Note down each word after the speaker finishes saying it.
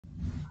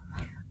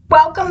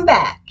Welcome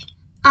back.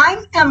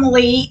 I'm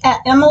Emily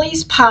at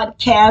Emily's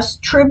podcast,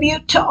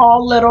 Tribute to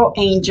All Little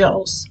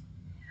Angels.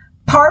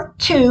 Part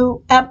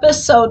 2,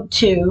 Episode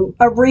 2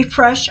 of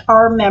Refresh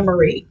Our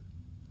Memory.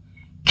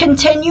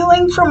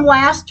 Continuing from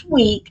last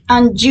week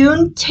on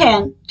June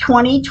 10,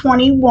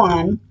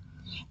 2021,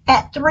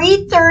 at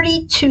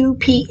 3:32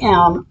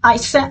 p.m., I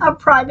sent a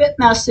private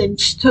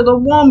message to the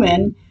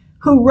woman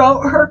who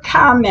wrote her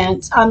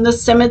comments on the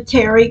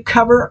Cemetery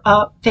Cover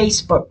Up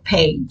Facebook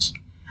page.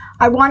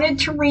 I wanted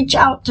to reach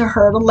out to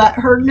her to let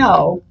her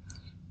know,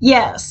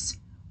 yes,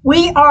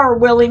 we are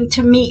willing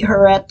to meet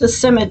her at the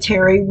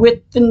cemetery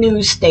with the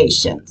news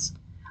stations.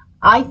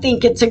 I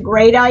think it's a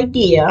great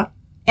idea,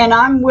 and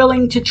I'm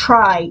willing to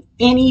try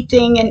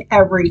anything and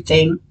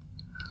everything.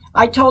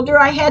 I told her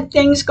I had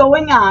things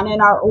going on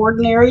in our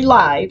ordinary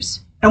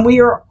lives, and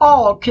we are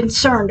all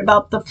concerned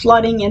about the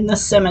flooding in the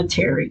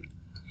cemetery,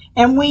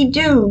 and we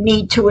do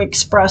need to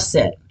express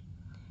it.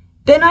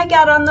 Then I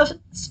got on the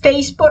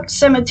Facebook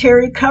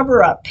Cemetery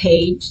Cover-Up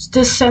page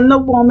to send the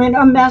woman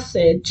a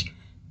message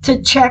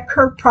to check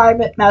her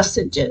private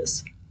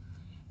messages.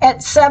 At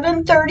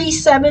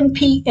 7:37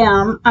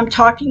 p.m., I'm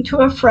talking to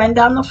a friend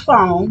on the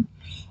phone,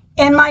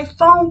 and my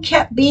phone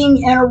kept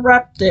being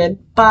interrupted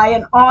by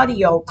an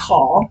audio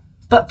call,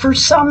 but for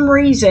some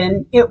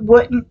reason it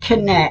wouldn't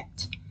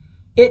connect.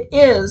 It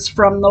is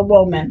from the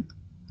woman.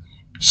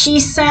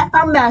 She sent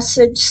a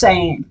message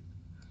saying,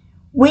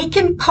 "We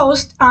can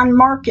post on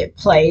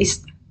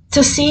Marketplace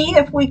to see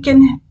if we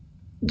can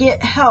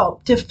get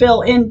help to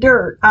fill in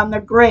dirt on the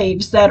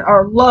graves that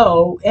are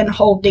low and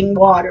holding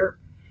water.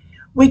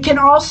 We can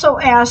also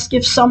ask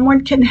if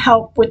someone can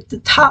help with the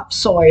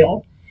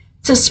topsoil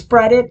to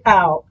spread it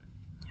out.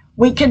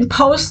 We can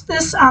post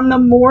this on the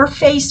More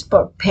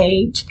Facebook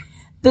page.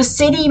 The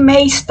city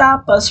may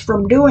stop us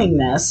from doing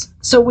this,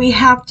 so we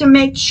have to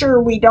make sure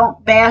we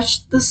don't bash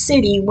the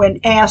city when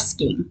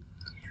asking.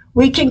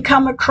 We can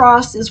come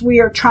across as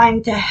we are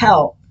trying to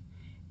help.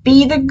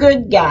 Be the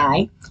good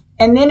guy,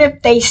 and then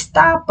if they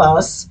stop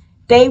us,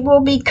 they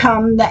will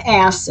become the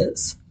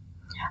asses."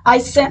 I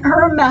sent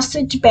her a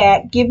message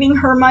back giving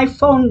her my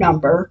phone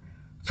number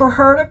for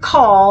her to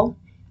call,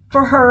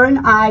 for her and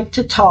I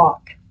to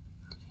talk.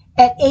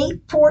 At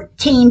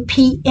 8:14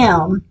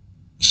 p.m.,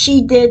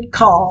 she did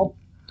call.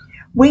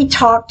 We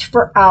talked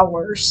for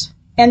hours,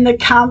 and the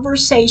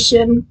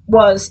conversation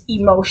was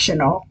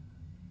emotional.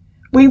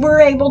 We were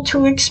able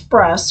to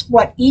express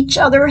what each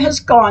other has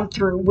gone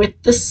through with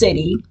the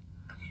city.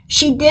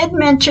 She did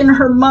mention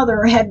her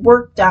mother had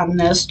worked on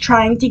this,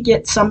 trying to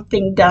get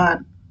something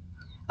done.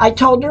 I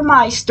told her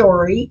my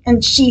story,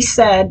 and she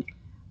said,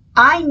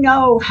 "I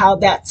know how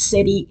that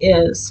city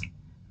is.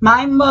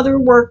 My mother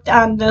worked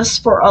on this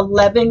for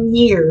 11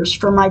 years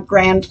for my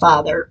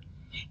grandfather,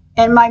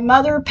 and my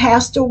mother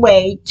passed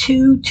away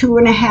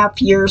 2.5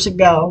 years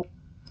ago."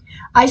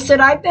 I said,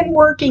 "I've been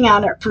working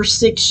on it for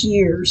 6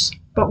 years.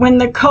 But when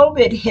the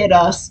COVID hit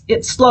us,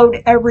 it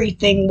slowed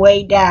everything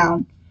way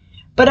down.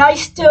 But I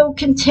still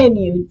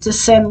continued to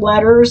send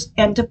letters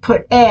and to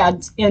put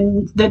ads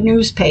in the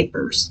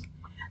newspapers."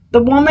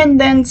 The woman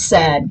then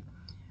said,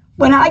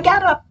 "When I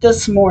got up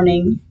this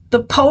morning, the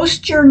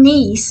post your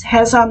niece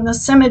has on the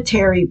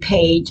cemetery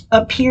page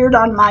appeared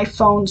on my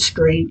phone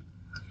screen.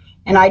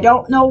 And I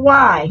don't know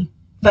why,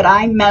 but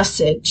I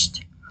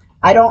messaged.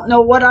 I don't know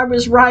what I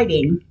was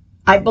writing.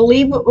 I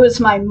believe it was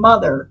my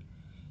mother.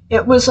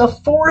 It was a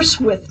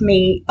force with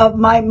me of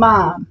my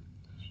mom.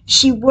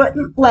 She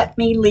wouldn't let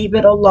me leave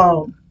it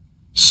alone.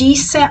 She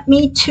sent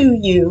me to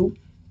you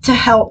to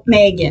help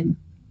Megan."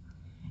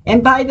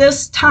 And by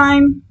this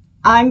time,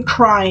 I'm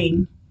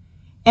crying,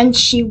 and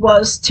she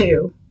was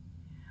too.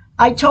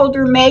 I told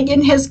her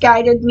Megan has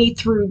guided me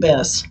through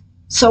this.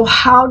 So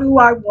how do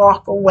I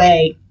walk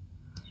away?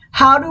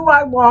 How do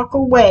I walk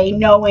away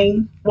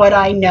knowing what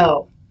I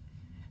know?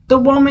 The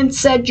woman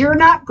said, "You're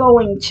not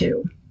going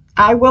to.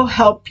 I will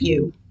help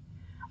you."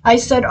 I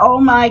said,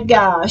 "Oh my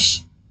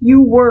gosh,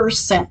 you were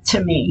sent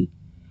to me."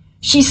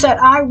 She said,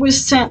 "I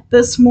was sent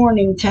this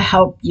morning to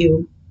help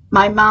you.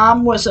 My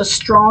mom was a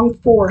strong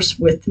force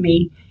with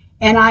me,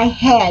 and I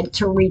had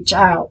to reach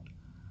out.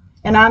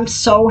 And I'm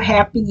so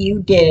happy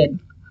you did.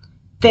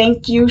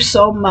 Thank you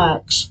so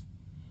much."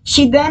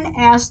 She then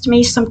asked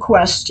me some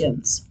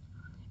questions.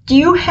 "Do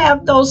you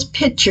have those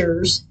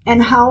pictures,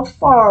 and how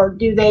far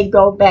do they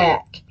go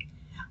back?"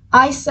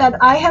 I said,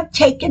 "I have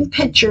taken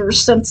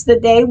pictures since the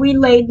day we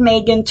laid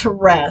Megan to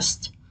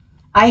rest.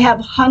 I have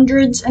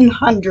hundreds and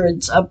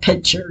hundreds of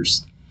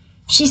pictures."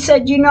 She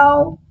said, "You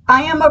know,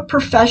 I am a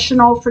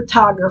professional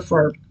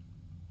photographer.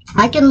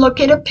 I can look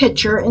at a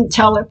picture and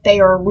tell if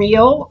they are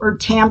real or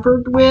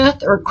tampered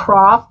with or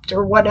cropped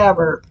or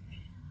whatever.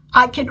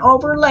 I can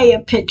overlay a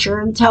picture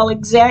and tell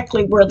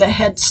exactly where the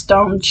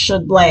headstone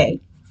should lay.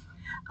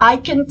 I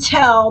can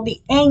tell the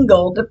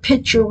angle the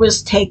picture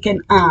was taken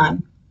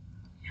on."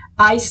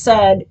 I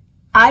said,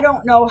 "I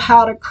don't know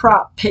how to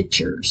crop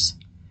pictures.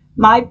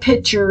 My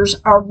pictures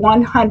are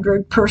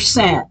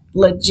 100%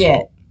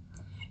 legit."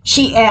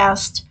 She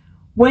asked,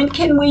 "When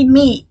can we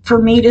meet for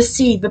me to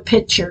see the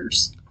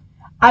pictures?"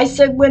 I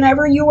said,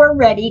 whenever you are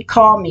ready,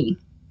 call me.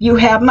 You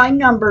have my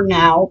number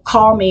now.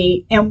 Call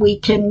me and we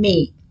can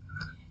meet.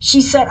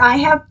 She said, I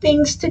have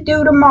things to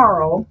do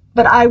tomorrow,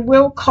 but I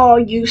will call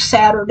you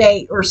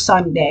Saturday or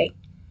Sunday.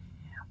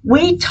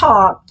 We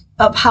talked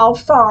of how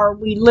far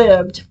we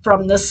lived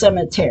from the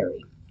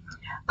cemetery.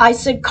 I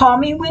said, call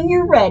me when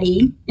you're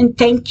ready, and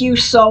thank you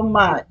so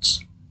much.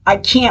 I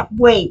can't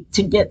wait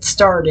to get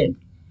started.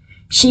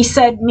 She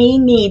said, me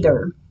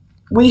neither.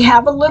 We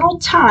have a little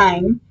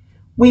time.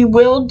 We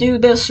will do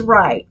this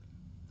right.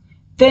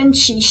 Then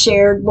she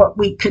shared what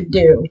we could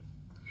do.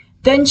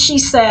 Then she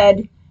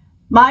said,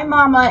 my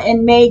mama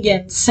and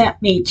Megan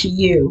sent me to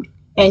you,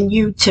 and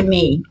you to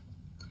me.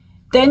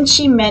 Then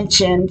she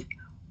mentioned,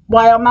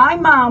 while my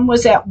mom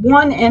was at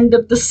one end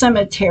of the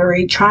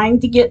cemetery trying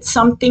to get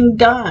something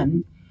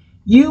done,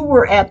 you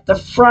were at the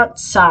front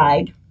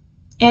side,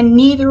 and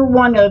neither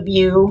one of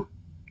you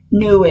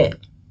knew it.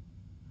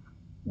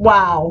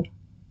 Wow,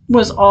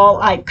 was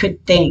all I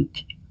could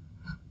think.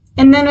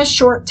 And then a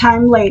short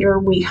time later,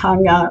 we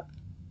hung up.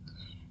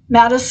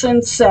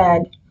 Madison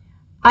said,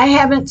 I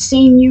haven't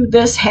seen you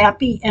this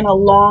happy in a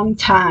long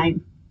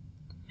time.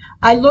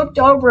 I looked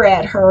over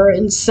at her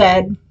and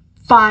said,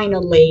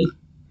 finally,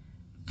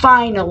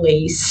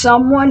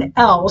 someone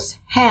else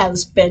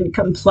has been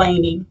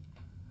complaining.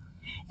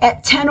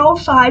 At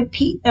 10:05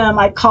 p.m.,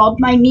 I called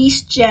my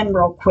niece Jen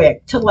real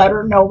quick to let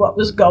her know what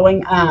was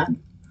going on.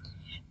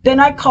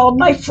 Then I called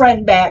my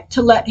friend back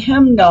to let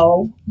him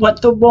know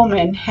what the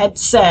woman had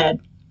said.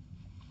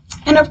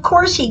 And of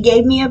course, he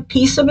gave me a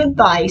piece of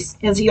advice,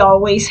 as he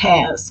always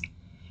has.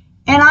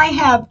 And I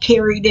have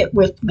carried it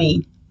with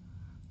me.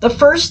 The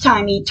first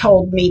time he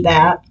told me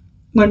that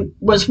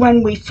was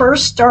when we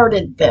first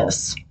started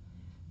this.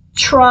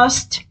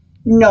 Trust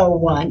no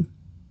one.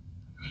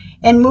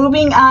 And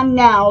moving on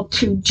now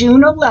to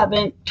June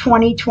 11,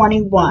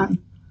 2021.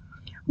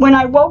 When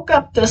I woke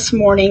up this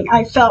morning,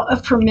 I felt a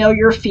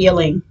familiar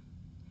feeling.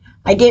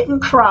 I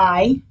didn't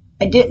cry.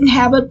 I didn't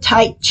have a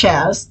tight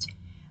chest.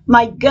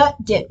 My gut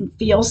didn't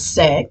feel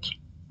sick.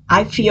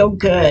 I feel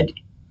good.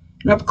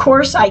 And of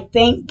course, I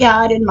thank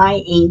God and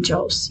my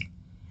angels.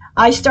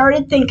 I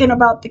started thinking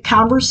about the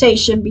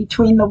conversation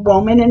between the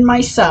woman and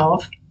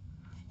myself,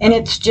 and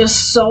it's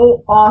just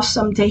so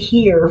awesome to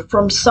hear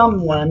from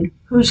someone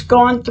who's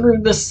gone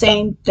through the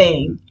same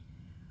thing.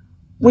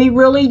 We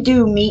really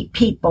do meet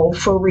people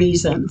for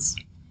reasons.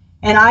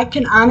 And I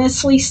can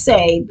honestly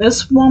say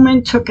this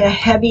woman took a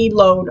heavy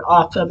load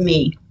off of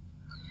me.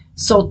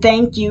 So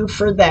thank you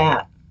for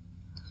that.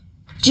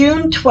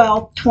 June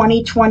 12,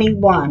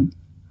 2021.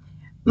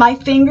 My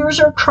fingers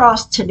are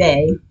crossed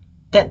today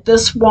that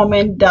this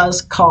woman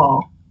does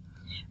call.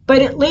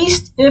 But at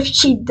least if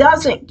she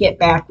doesn't get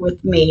back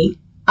with me,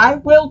 I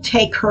will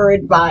take her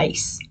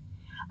advice.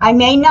 I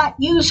may not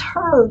use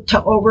her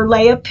to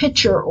overlay a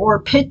picture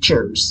or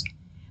pictures,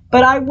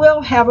 but I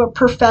will have a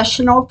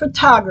professional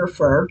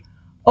photographer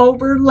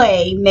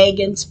overlay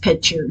Megan's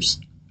pictures.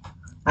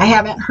 I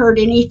haven't heard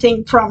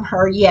anything from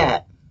her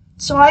yet,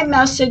 so I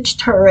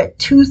messaged her at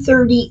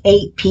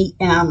 2:38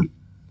 p.m.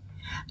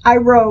 I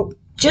wrote,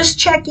 just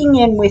checking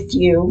in with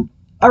you,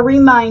 a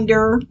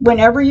reminder,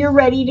 whenever you're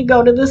ready to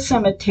go to the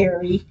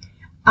cemetery,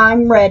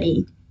 I'm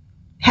ready.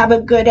 Have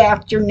a good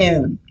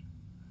afternoon.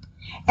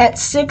 At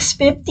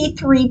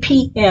 6:53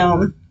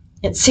 p.m.,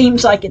 it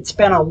seems like it's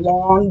been a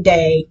long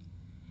day,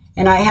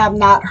 and I have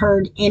not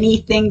heard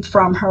anything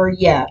from her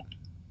yet.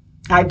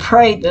 I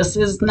pray this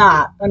is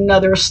not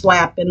another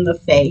slap in the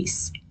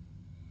face.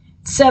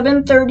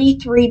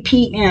 7:33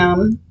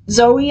 p.m.,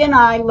 Zoe and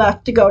I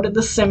left to go to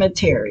the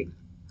cemetery.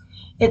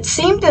 It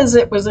seemed as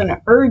it was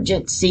an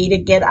urgency to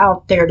get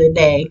out there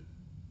today.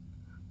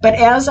 But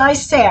as I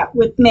sat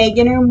with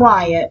Megan and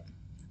Wyatt,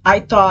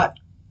 I thought,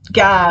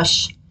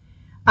 gosh,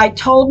 I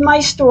told my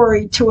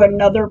story to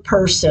another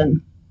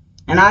person,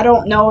 and I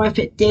don't know if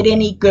it did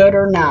any good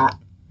or not.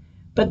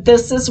 But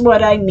this is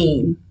what I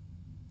mean.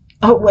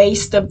 A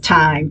waste of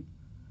time.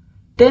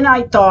 Then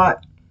I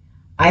thought,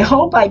 I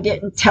hope I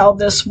didn't tell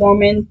this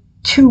woman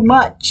too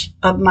much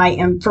of my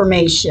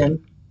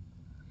information.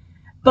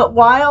 But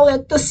while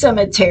at the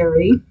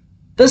cemetery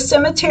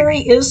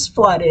is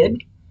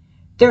flooded.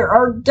 There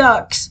are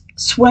ducks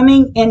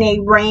swimming in a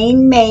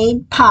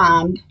rain-made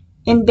pond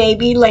in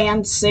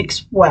Babyland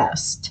 6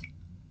 West.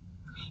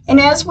 And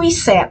as we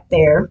sat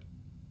there,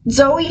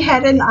 Zoe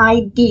had an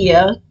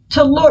idea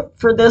to look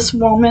for this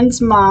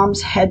woman's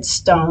mom's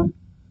headstone.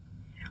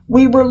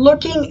 We were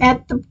looking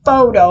at the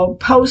photo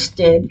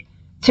posted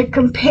to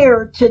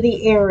compare to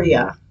the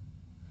area.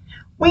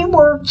 We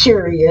were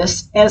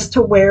curious as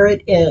to where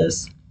it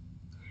is.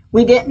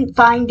 We didn't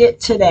find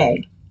it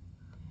today,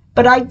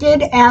 but I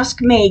did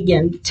ask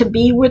Megan to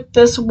be with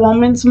this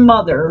woman's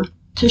mother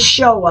to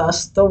show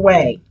us the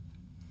way.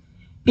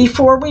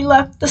 Before we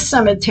left the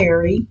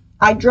cemetery,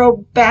 I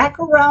drove back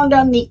around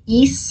on the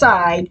east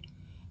side,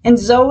 and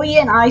Zoe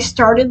and I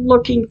started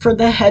looking for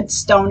the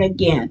headstone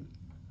again.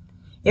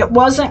 It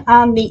wasn't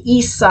on the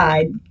east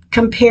side,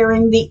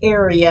 comparing the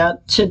area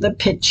to the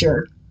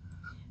picture.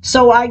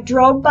 So I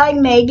drove by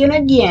Megan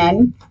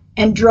again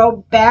and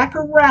drove back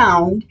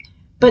around,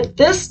 but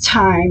this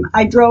time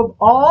I drove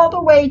all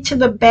the way to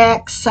the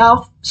back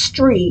south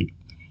street,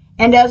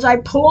 and as I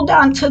pulled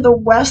onto the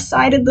west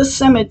side of the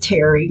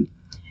cemetery,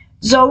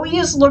 Zoe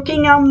is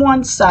looking on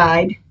one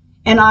side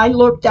and I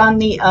looked on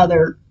the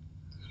other.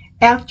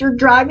 After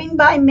driving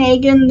by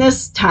Megan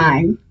this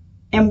time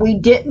and we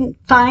didn't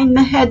find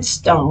the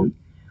headstone,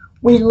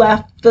 we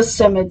left the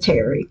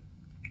cemetery.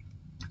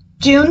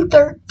 June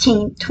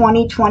 13th,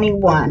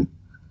 2021.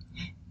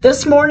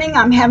 This morning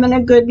I'm having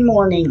a good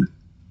morning,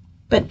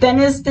 but then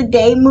as the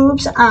day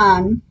moves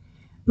on,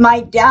 my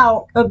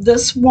doubt of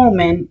this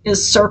woman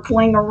is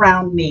circling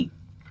around me.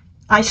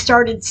 I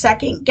started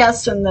second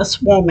guessing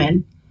this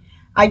woman.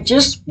 I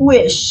just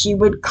wish she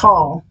would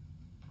call,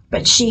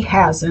 but she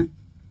hasn't.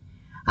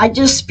 I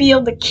just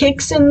feel the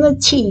kicks in the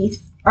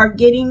teeth are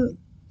getting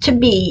to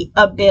be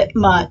a bit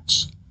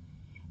much.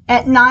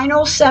 At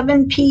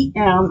 9:07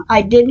 p.m.,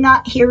 I did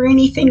not hear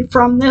anything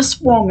from this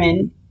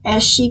woman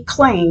as she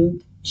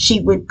claimed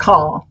she would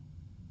call.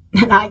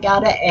 And I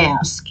gotta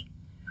ask,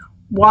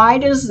 why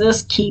does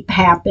this keep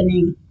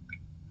happening?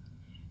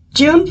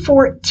 June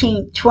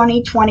 14th,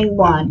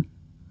 2021.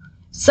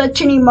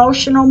 Such an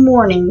emotional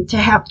morning to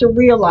have to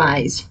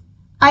realize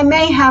I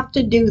may have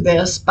to do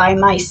this by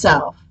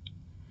myself.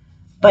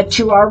 But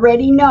you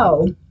already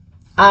know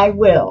I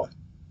will.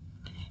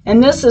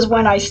 And this is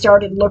when I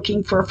started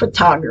looking for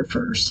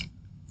photographers.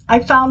 I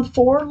found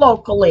 4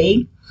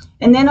 locally,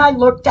 and then I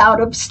looked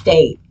out of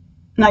state,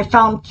 and I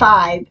found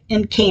 5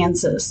 in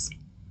Kansas.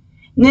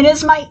 And then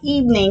as my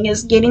evening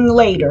is getting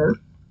later,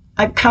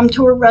 I've come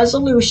to a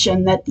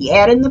resolution that the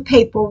ad in the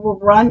paper will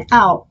run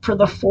out for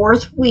the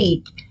 4th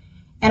week,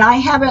 and I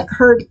haven't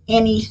heard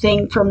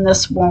anything from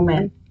this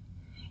woman.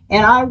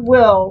 And I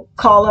will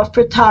call a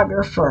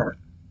photographer.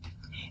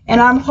 And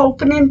I'm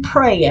hoping and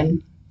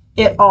praying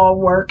it all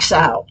works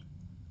out.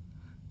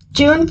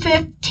 June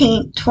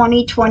 15th,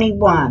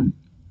 2021.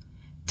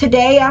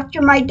 Today,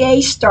 after my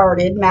day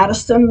started,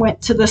 Madison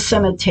went to the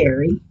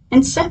cemetery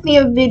and sent me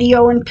a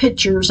video and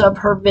pictures of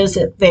her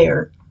visit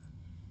there.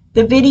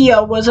 The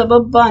video was of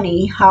a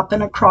bunny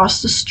hopping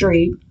across the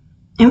street,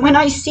 and when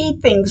I see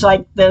things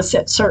like this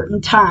at certain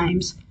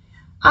times,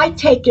 I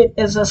take it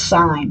as a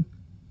sign.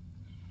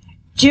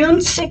 June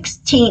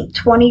 16th,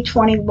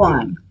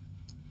 2021.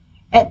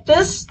 At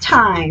this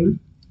time,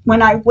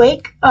 when I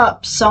wake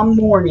up some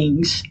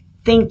mornings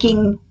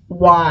thinking,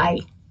 why?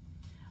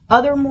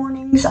 Other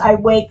mornings I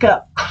wake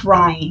up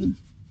crying.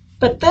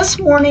 But this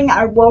morning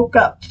I woke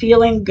up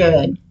feeling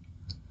good.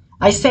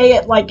 I say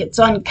it like it's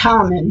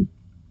uncommon,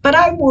 but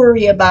I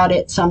worry about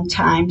it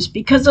sometimes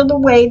because of the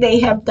way they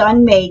have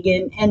done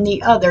Megan and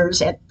the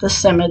others at the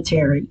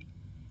cemetery.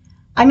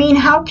 I mean,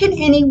 how can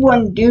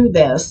anyone do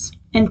this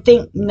and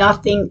think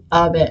nothing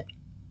of it?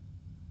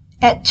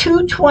 At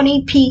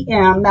 2:20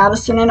 p.m.,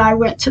 Madison and I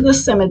went to the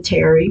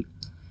cemetery,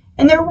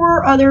 and there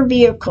were other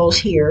vehicles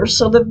here,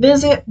 so the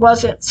visit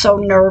wasn't so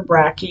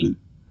nerve-wracking.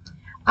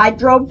 I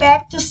drove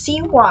back to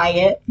see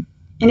Wyatt,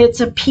 and it's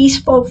a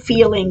peaceful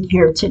feeling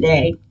here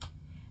today.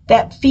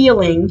 That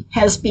feeling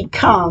has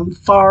become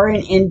far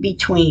and in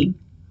between.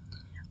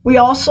 We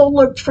also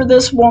looked for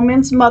this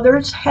woman's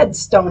mother's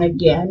headstone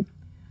again,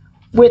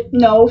 with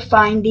no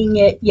finding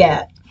it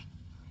yet.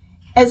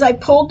 As I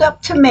pulled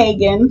up to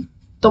Megan,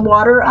 the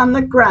water on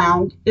the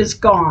ground is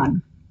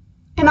gone,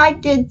 and I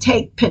did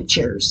take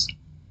pictures.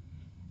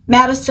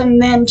 Madison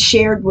then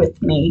shared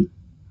with me,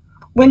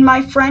 when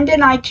my friend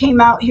and I came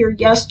out here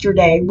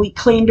yesterday, we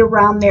cleaned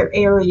around their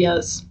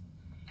areas,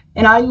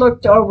 and I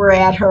looked over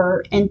at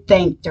her and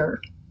thanked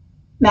her.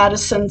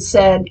 Madison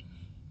said,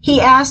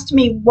 he asked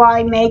me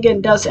why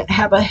Megan doesn't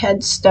have a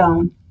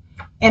headstone,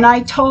 and I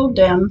told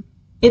him,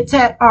 it's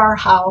at our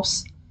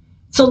house.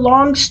 It's a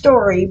long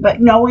story, but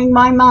knowing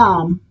my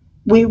mom,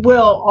 we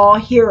will all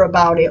hear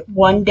about it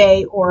one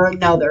day or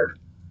another.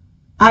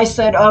 I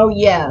said, oh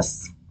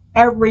yes,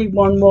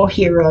 everyone will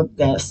hear of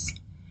this,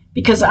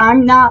 because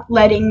I'm not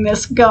letting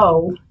this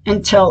go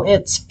until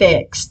it's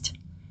fixed.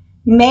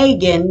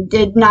 Megan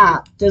did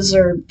not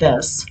deserve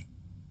this.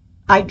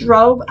 I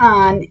drove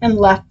on and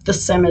left the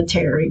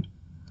cemetery.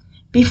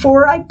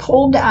 Before I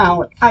pulled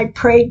out, I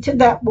prayed to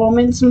that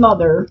woman's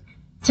mother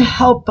to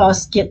help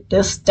us get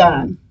this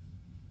done.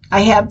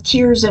 I have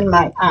tears in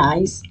my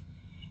eyes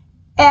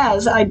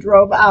as I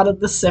drove out of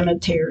the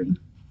cemetery.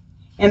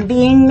 And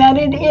being that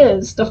it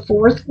is the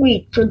 4th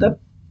week for the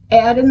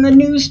ad in the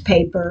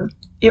newspaper,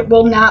 it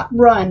will not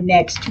run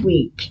next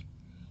week.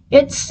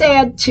 It's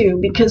sad too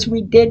because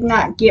we did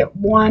not get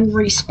one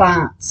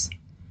response.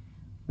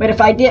 But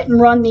if I didn't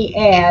run the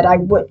ad, I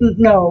wouldn't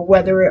know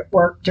whether it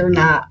worked or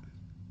not.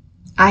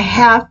 I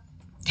have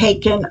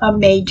taken a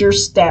major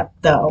step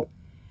though.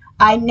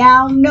 I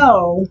now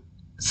know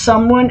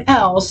someone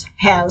else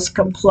has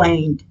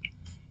complained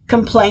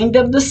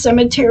of the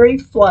cemetery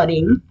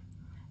flooding.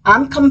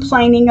 I'm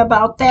complaining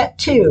about that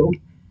too,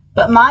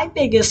 but my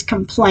biggest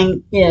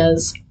complaint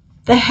is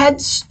the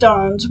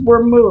headstones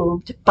were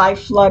moved by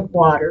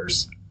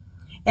floodwaters.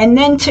 And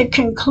then to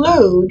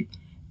conclude,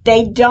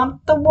 they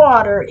dumped the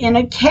water in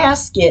a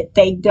casket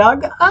they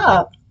dug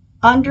up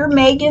under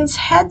Megan's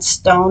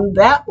headstone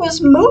that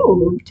was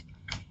moved,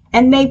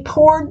 and they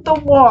poured the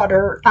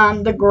water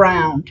on the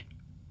ground.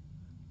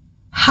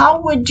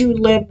 How would you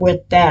live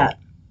with that?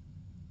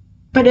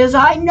 But as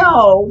I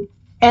know,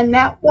 and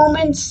that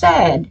woman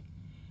said,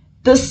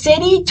 the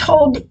city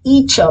told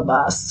each of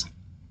us,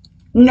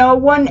 no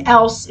one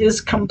else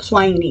is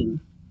complaining.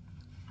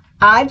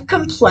 I've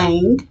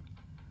complained.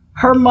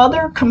 Her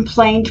mother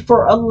complained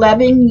for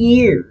 11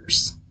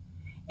 years.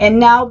 And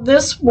now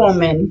this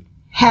woman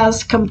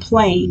has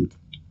complained.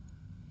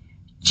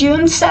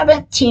 June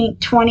 17,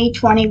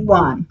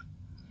 2021.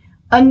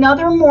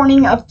 Another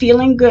morning of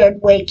feeling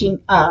good waking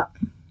up.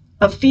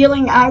 A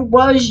feeling I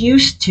was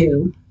used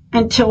to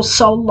until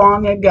so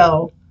long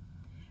ago.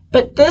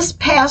 But this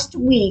past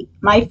week,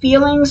 my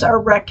feelings are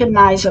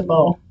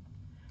recognizable.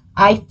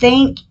 I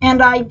think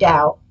and I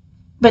doubt.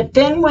 But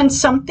then when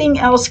something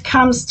else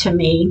comes to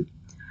me,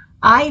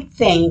 I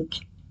think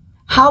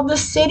how the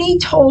city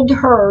told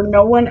her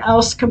no one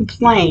else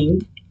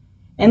complained,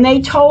 and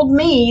they told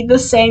me the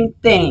same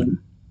thing.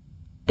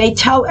 They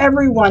tell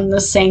everyone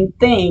the same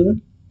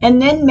thing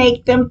and then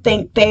make them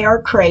think they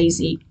are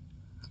crazy.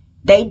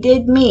 They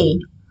did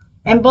me,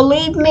 and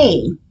believe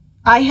me,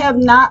 I have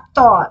not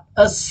thought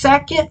a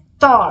second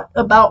thought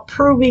about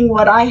proving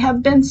what I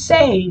have been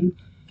saying,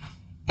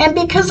 and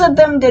because of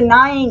them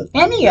denying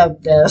any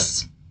of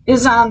this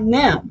is on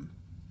them,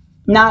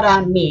 not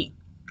on me.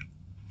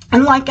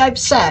 And like I've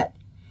said,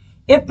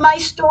 if my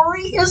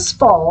story is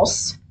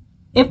false,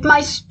 if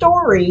my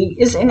story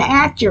is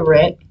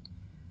inaccurate,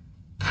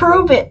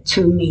 prove it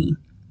to me.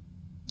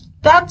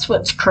 That's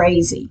what's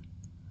crazy.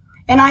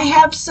 And I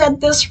have said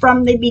this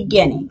from the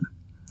beginning.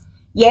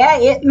 Yeah,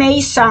 it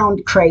may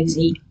sound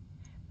crazy,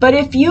 but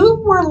if you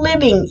were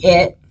living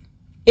it,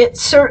 it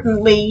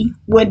certainly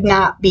would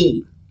not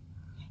be.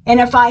 And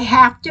if I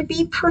have to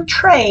be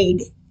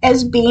portrayed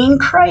as being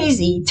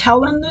crazy,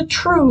 telling the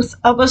truth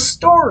of a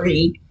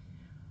story,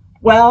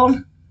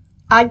 well,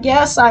 I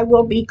guess I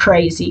will be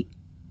crazy.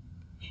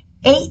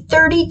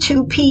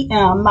 8:32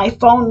 p.m., my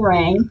phone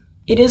rang.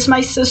 It is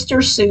my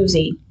sister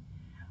Susie.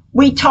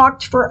 We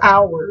talked for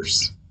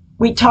hours.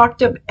 We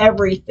talked of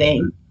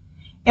everything.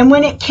 And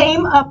when it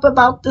came up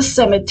about the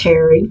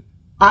cemetery,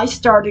 I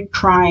started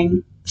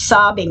crying,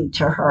 sobbing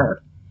to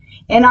her.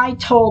 And I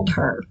told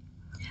her,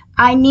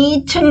 I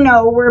need to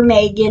know where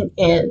Megan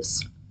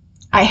is.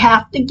 I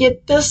have to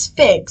get this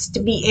fixed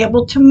to be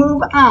able to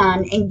move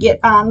on and get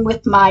on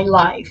with my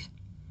life.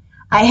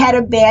 I had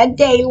a bad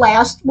day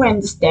last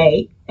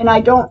Wednesday, and I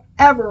don't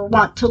ever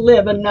want to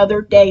live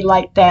another day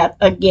like that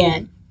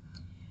again.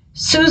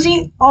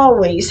 Susie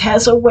always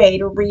has a way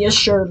to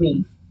reassure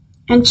me,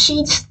 and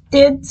she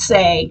did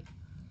say,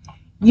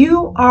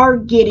 you are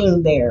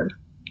getting there.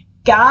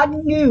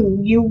 God knew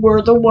you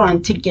were the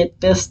one to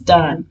get this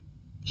done.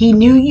 He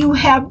knew you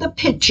have the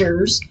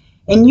pictures,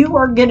 and you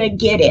are going to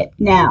get it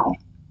now.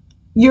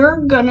 You're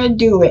going to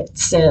do it,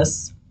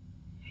 sis.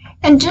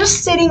 And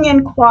just sitting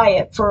in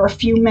quiet for a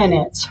few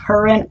minutes,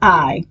 her and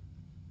I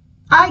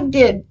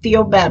did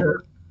feel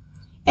better.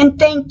 And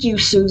thank you,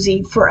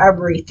 Susie, for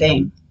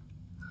everything.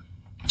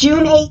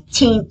 June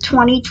 18,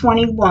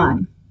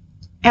 2021.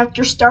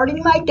 After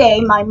starting my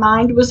day, my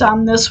mind was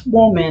on this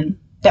woman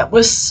that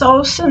was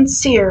so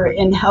sincere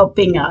in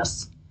helping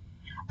us.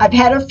 I've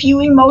had a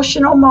few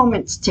emotional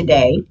moments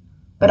today,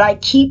 but I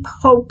keep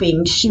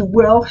hoping she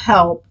will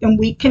help and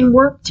we can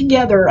work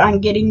together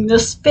on getting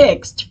this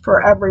fixed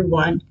for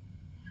everyone.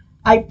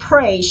 I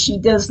pray she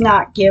does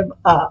not give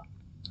up.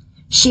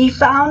 She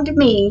found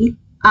me,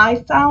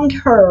 I found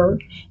her,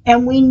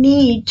 and we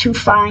need to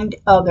find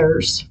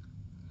others.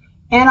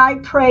 And I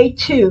pray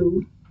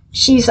too,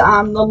 she's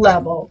on the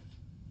level.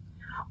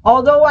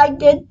 Although I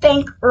did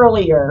think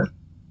earlier,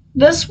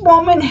 this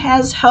woman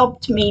has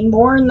helped me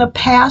more in the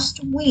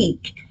past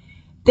week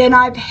than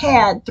I've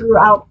had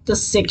throughout the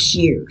 6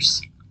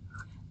 years.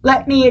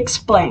 Let me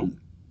explain.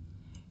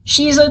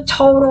 She's a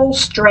total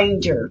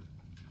stranger.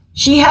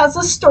 She has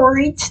a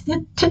story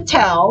to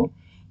tell,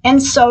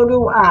 and so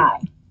do I.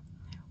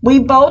 We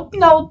both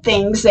know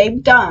things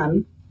they've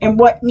done and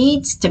what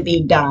needs to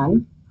be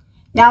done.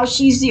 Now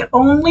she's the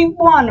only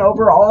one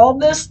over all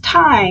this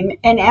time,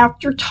 and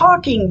after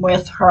talking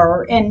with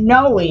her and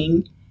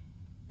knowing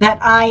that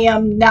I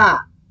am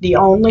not the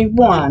only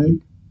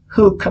one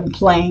who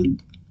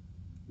complained.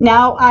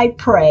 Now I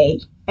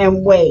pray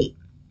and wait.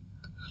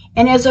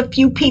 And as a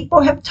few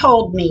people have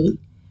told me,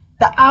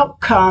 the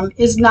outcome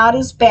is not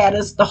as bad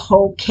as the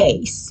whole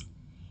case.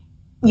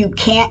 You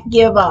can't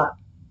give up.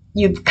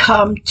 You've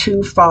come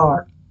too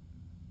far.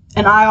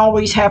 And I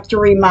always have to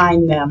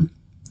remind them,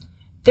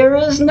 there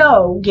is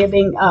no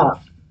giving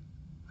up.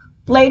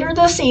 Later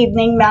this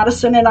evening,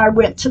 Madison and I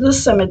went to the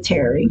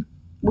cemetery.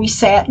 We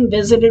sat and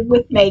visited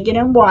with Megan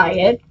and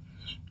Wyatt,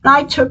 and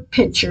I took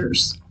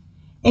pictures.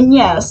 And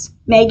yes,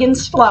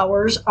 Megan's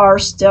flowers are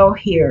still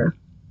here.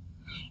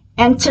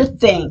 And to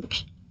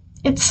think,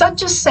 it's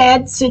such a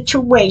sad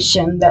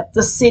situation that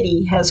the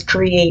city has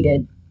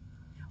created.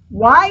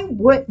 Why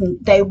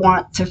wouldn't they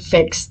want to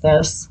fix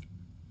this?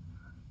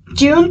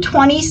 June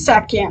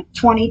 22nd,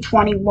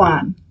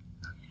 2021.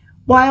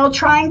 While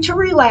trying to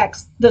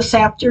relax this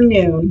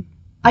afternoon,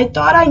 I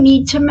thought I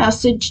need to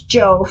message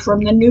Jo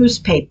from the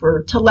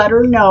newspaper to let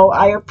her know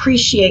I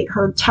appreciate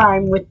her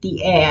time with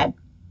the ad.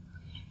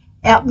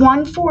 At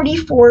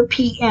 1:44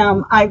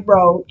 p.m., I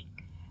wrote,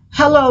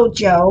 "Hello,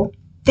 Jo.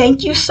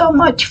 Thank you so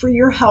much for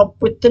your help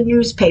with the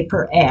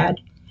newspaper ad.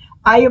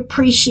 I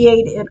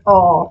appreciate it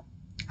all.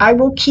 I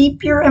will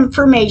keep your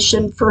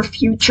information for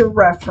future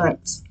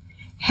reference.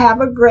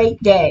 Have a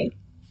great day."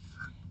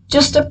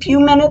 Just a few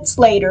minutes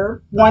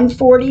later,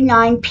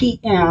 1:49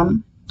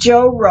 p.m.,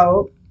 Jo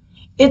wrote,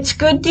 "It's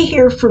good to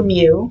hear from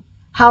you.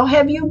 How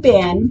have you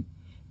been?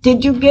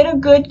 Did you get a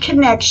good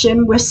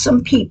connection with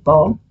some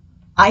people?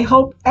 I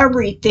hope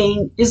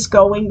everything is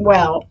going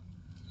well.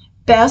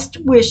 Best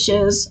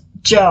wishes,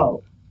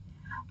 Jo."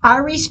 I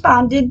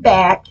responded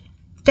back,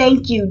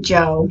 "Thank you,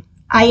 Jo.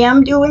 I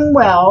am doing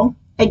well.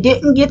 I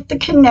didn't get the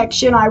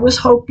connection I was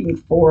hoping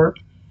for,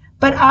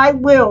 but I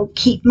will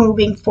keep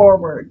moving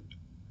forward."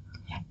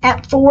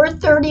 At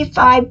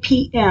 4:35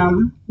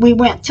 p.m., we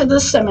went to the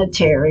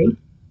cemetery,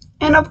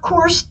 and of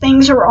course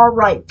things are all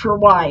right for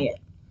Wyatt.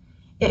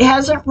 It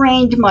hasn't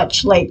rained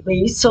much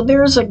lately, so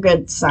there's a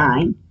good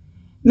sign.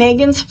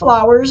 Megan's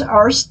flowers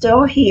are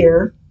still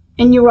here,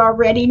 and you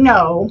already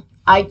know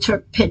I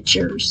took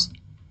pictures.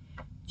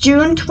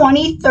 June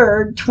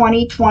 23rd,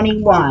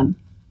 2021,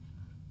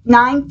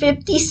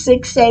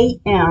 9:56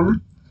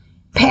 a.m.,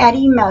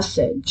 Patty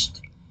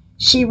messaged.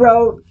 She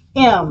wrote,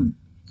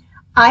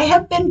 "I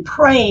have been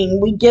praying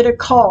we get a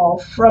call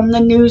from the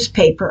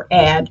newspaper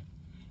ad.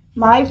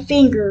 My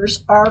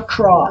fingers are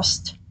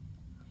crossed."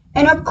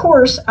 And of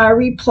course I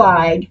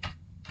replied,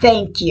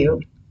 "Thank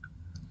you."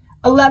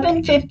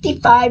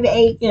 11:55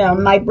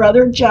 a.m., my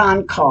brother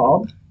John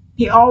called.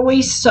 He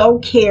always so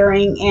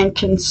caring and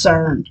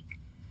concerned.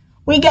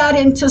 We got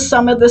into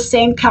some of the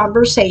same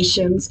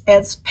conversations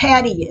as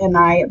Patty and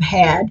I have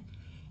had,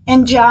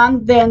 and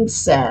John then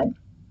said,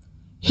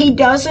 "He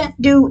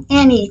doesn't do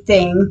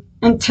anything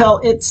until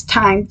it's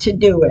time to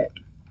do it."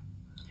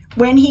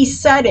 When he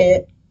said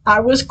it, I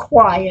was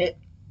quiet,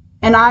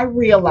 and I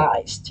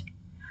realized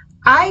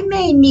I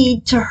may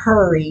need to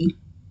hurry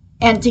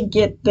and to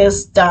get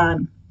this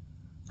done.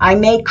 I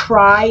may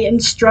cry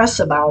and stress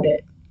about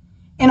it,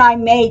 and I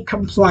may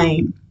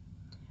complain,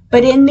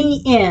 but in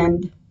the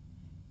end,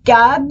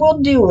 God will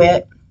do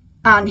it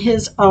on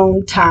His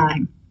own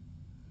time.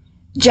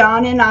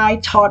 John and I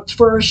talked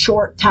for a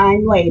short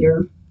time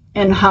later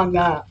and hung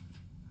up.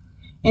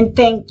 And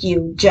thank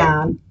you,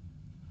 John.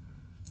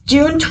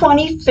 June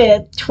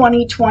 25th,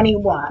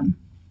 2021.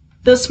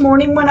 This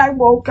morning when I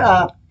woke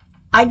up,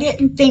 I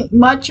didn't think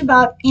much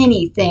about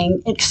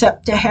anything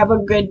except to have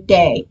a good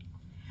day.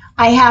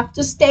 I have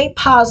to stay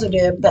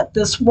positive that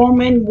this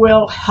woman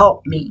will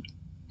help me,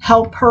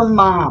 help her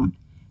mom,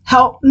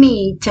 help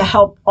me to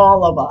help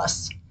all of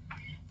us.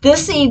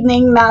 This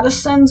evening,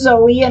 Madison,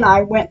 Zoe, and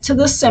I went to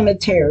the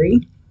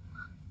cemetery.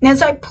 And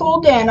as I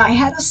pulled in, I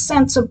had a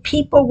sense of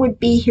people would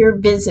be here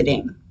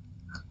visiting.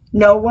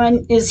 No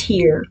one is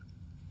here.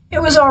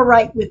 It was all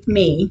right with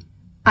me.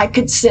 I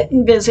could sit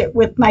and visit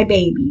with my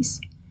babies.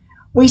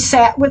 We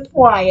sat with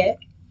Wyatt,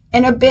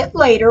 and a bit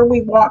later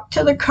we walked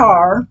to the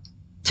car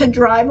to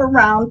drive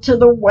around to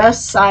the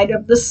west side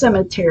of the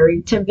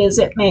cemetery to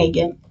visit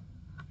Megan.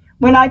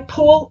 When I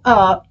pull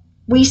up,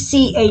 we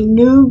see a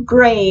new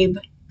grave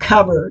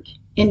covered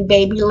in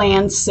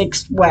Babyland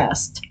 6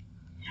 West.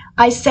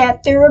 I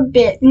sat there a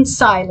bit in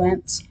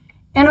silence,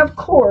 and of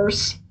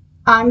course,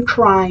 I'm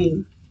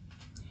crying.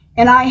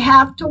 And I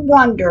have to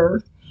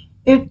wonder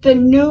if the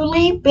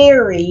newly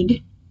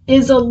buried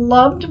is a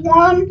loved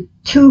one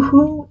to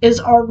who is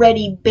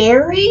already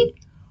buried,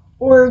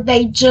 or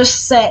they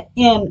just set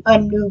in a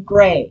new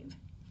grave.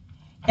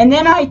 And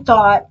then I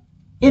thought,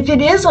 if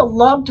it is a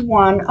loved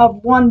one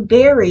of one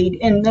buried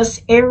in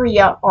this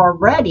area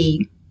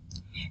already,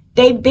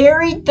 they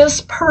buried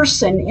this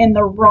person in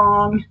the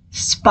wrong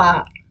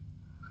spot,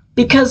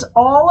 because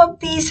all of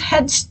these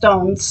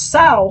headstones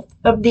south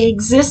of the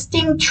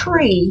existing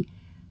tree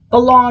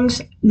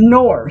belongs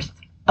north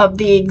of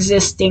the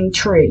existing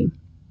tree.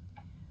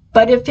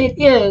 But if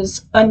it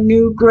is a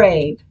new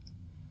grave,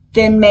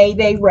 then may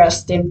they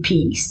rest in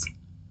peace.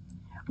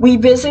 We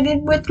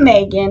visited with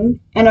Megan,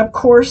 and of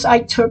course I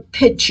took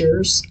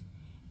pictures.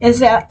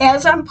 As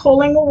I'm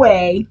pulling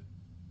away,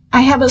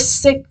 I have a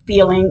sick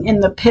feeling in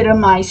the pit of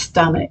my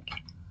stomach.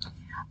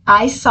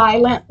 I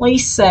silently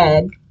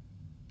said,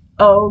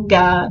 "Oh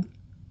God."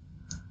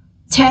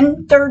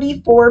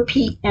 10:34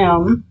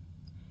 p.m.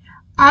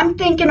 I'm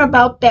thinking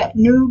about that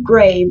new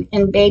grave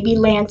in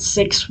Babyland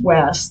 6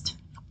 West.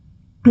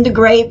 The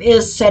grave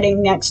is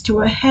sitting next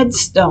to a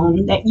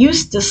headstone that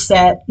used to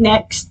sit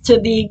next to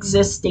the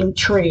existing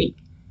tree,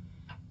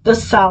 the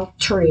south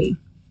tree.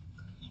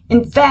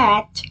 In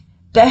fact,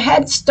 the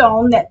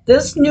headstone that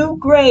this new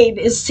grave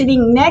is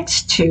sitting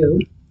next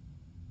to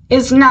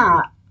is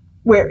not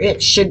where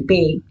it should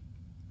be.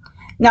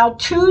 Now,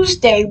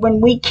 Tuesday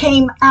when we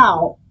came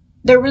out,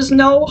 there was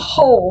no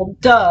hole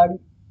dug,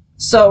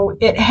 so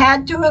it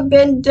had to have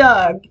been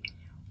dug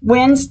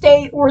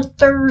Wednesday or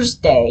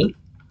Thursday,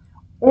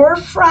 or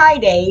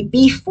Friday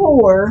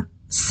before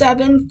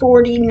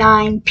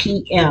 7:49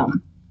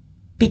 p.m.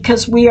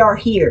 because we are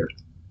here.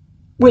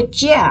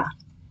 Which, yeah,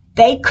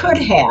 they could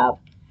have,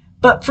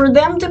 but for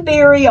them to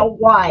bury a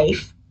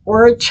wife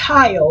or a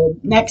child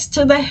next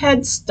to the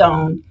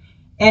headstone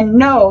and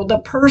know the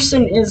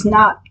person is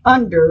not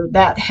under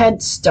that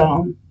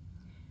headstone,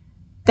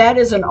 that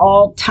is an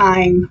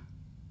all-time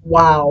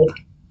wow.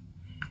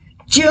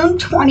 June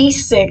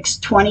 26,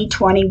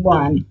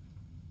 2021.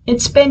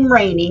 It's been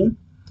raining.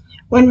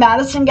 When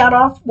Madison got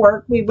off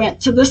work, we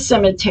went to the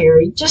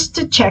cemetery just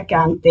to check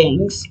on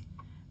things.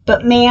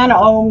 But man,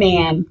 oh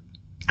man,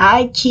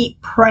 I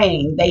keep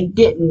praying they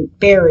didn't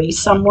bury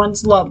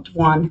someone's loved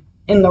one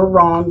in the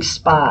wrong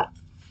spot.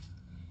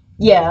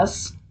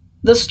 Yes,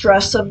 the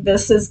stress of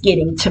this is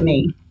getting to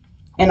me,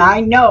 and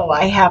I know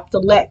I have to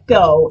let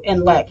go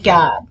and let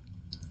God.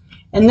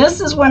 And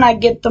this is when I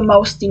get the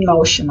most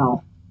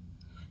emotional.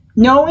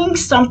 Knowing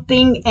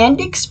something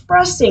and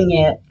expressing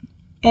it,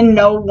 and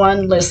no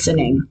one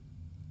listening.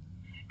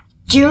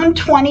 June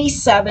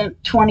 27,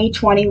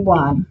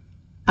 2021.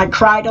 I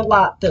cried a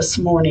lot this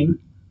morning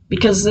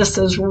because this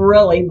is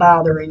really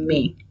bothering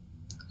me.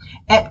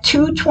 At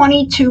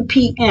 2:22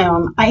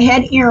 p.m., I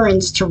had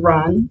errands to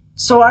run,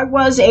 so I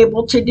was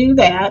able to do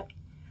that.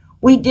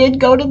 We did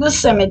go to the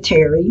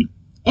cemetery,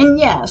 and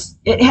yes,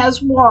 it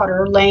has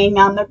water laying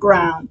on the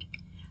ground.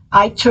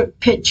 I took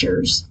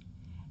pictures.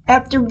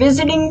 After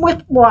visiting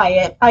with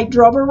Wyatt, I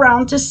drove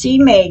around to see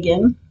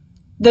Megan.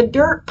 The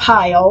dirt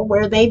pile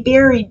where they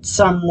buried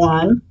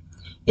someone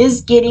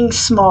is getting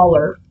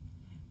smaller.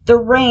 The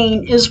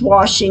rain is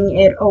washing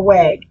it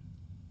away.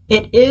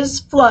 It is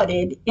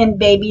flooded in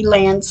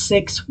Babyland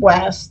 6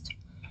 West,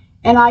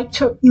 and I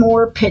took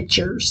more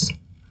pictures.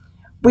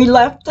 We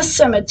left the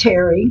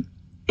cemetery,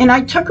 and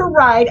I took a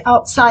ride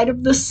outside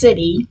of the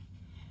city,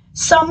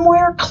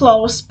 somewhere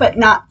close but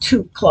not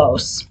too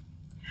close.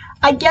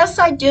 I guess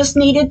I just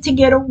needed to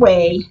get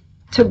away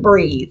to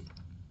breathe.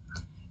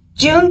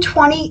 June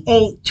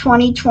 28,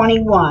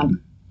 2021.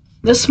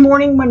 This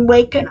morning when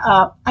waking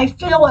up, I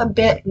feel a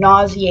bit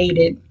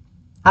nauseated.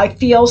 I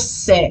feel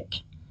sick.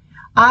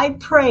 I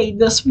prayed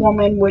this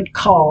woman would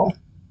call,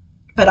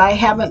 but I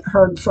haven't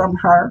heard from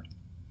her.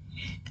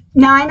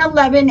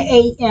 9:11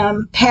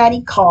 a.m.,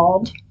 Patty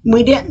called.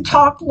 We didn't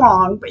talk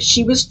long, but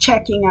she was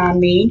checking on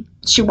me.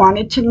 She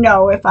wanted to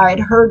know if I had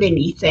heard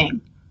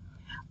anything.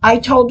 I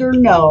told her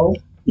no,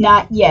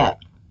 not yet.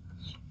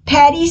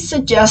 Patty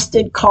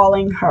suggested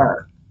calling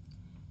her.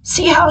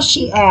 See how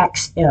she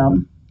acts,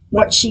 Em,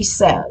 what she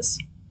says.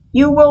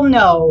 You will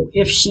know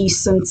if she's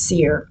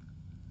sincere.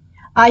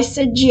 I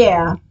said,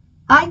 yeah,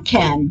 I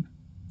can,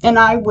 and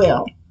I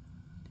will.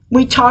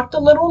 We talked a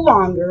little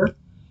longer,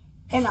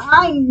 and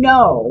I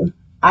know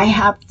I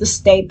have to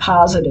stay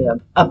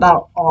positive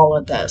about all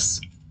of this.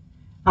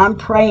 I'm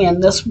praying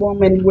this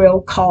woman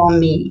will call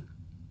me.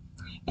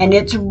 And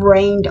it's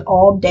rained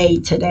all day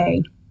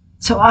today,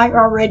 so I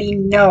already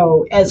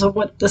know as of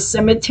what the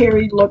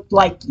cemetery looked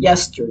like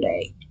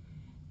yesterday.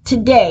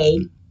 Today,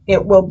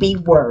 it will be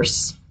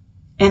worse.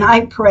 And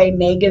I pray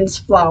Megan's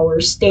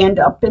flowers stand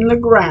up in the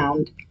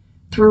ground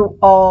through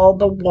all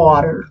the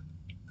water.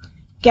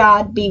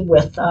 God be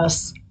with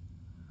us.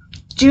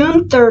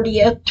 June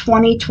 30th,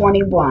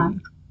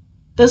 2021.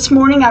 This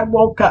morning I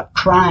woke up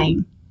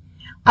crying.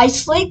 I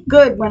sleep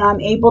good when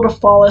I'm able to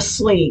fall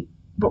asleep,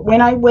 but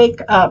when I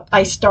wake up,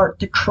 I start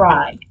to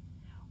cry.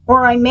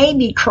 Or I may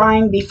be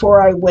crying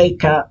before I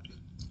wake up.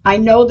 I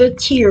know the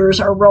tears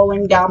are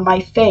rolling down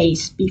my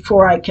face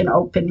before I can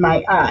open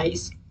my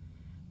eyes.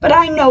 But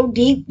I know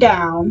deep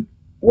down,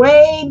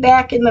 way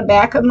back in the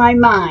back of my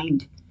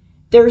mind,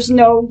 there's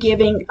no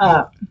giving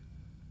up.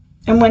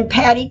 And when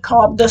Patty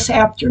called this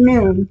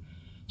afternoon,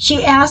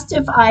 she asked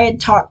if I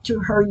had talked to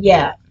her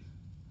yet.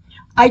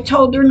 I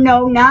told her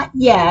no, not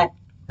yet,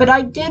 but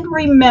I did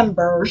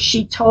remember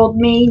she told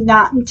me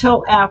not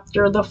until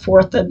after the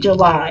 4th of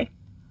July.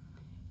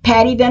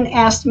 Patty then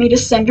asked me to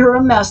send her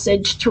a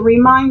message to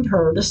remind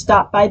her to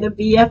stop by the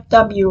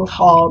VFW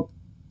hall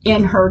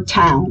in her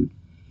town.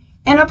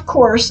 And of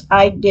course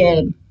I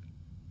did.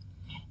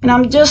 And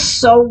I'm just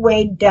so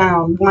weighed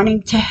down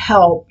wanting to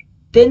help,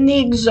 then the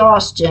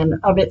exhaustion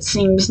of it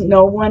seems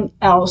no one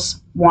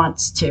else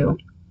wants to.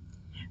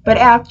 But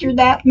after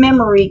that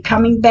memory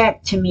coming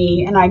back to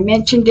me, and I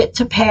mentioned it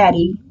to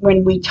Patty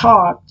when we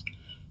talked,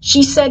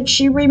 she said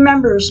she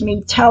remembers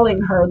me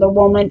telling her the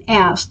woman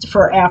asked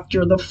for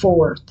after the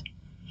 4th.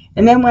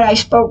 And then when I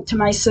spoke to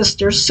my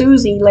sister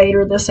Susie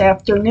later this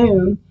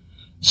afternoon,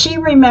 she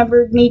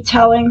remembered me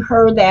telling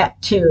her that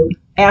too,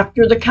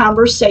 after the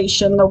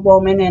conversation the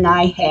woman and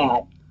I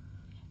had.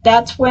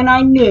 That's when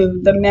I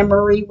knew the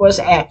memory was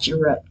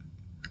accurate.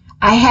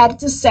 I had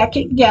to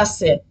second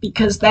guess it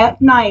because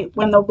that night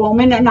when the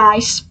woman and I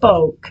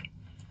spoke,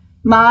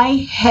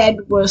 my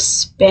head was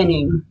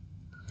spinning.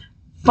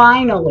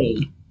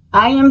 Finally,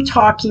 I am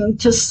talking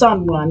to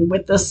someone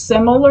with a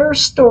similar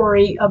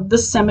story of the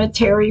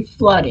cemetery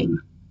flooding.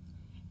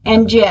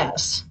 And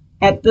yes,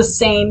 at the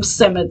same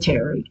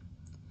cemetery.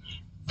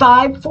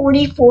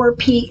 5:44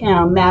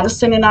 p.m.,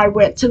 Madison and I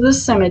went to the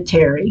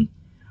cemetery.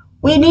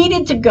 We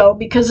needed to go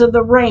because of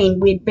the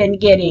rain we'd been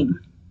getting,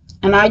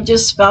 and I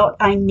just felt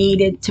I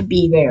needed to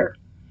be there.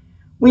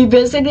 We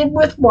visited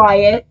with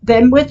Wyatt,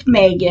 then with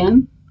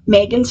Megan.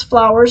 Megan's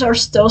flowers are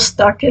still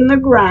stuck in the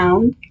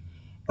ground.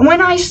 And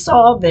when I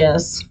saw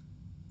this,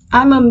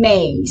 I'm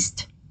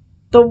amazed.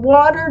 The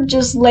water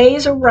just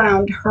lays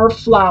around her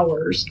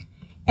flowers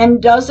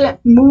and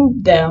doesn't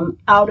move them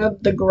out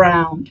of the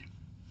ground.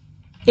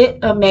 It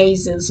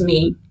amazes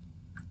me.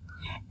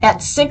 At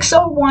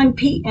 6:01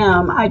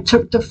 p.m., I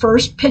took the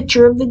first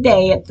picture of the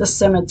day at the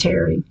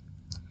cemetery.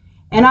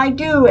 And I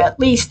do at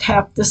least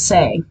have to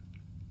say,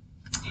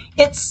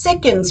 it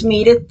sickens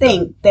me to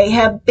think they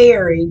have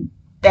buried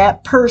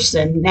that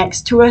person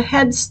next to a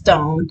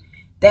headstone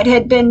that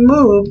had been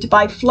moved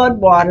by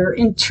floodwater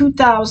in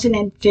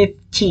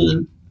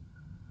 2015.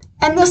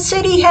 And the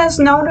city has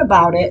known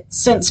about it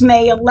since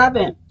May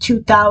 11,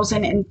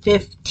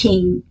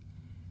 2015,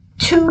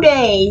 2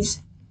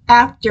 days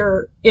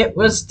after it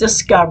was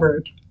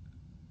discovered.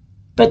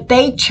 But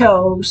they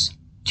chose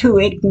to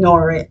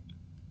ignore it.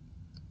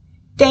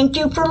 Thank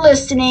you for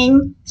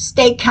listening.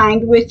 Stay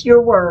kind with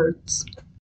your words.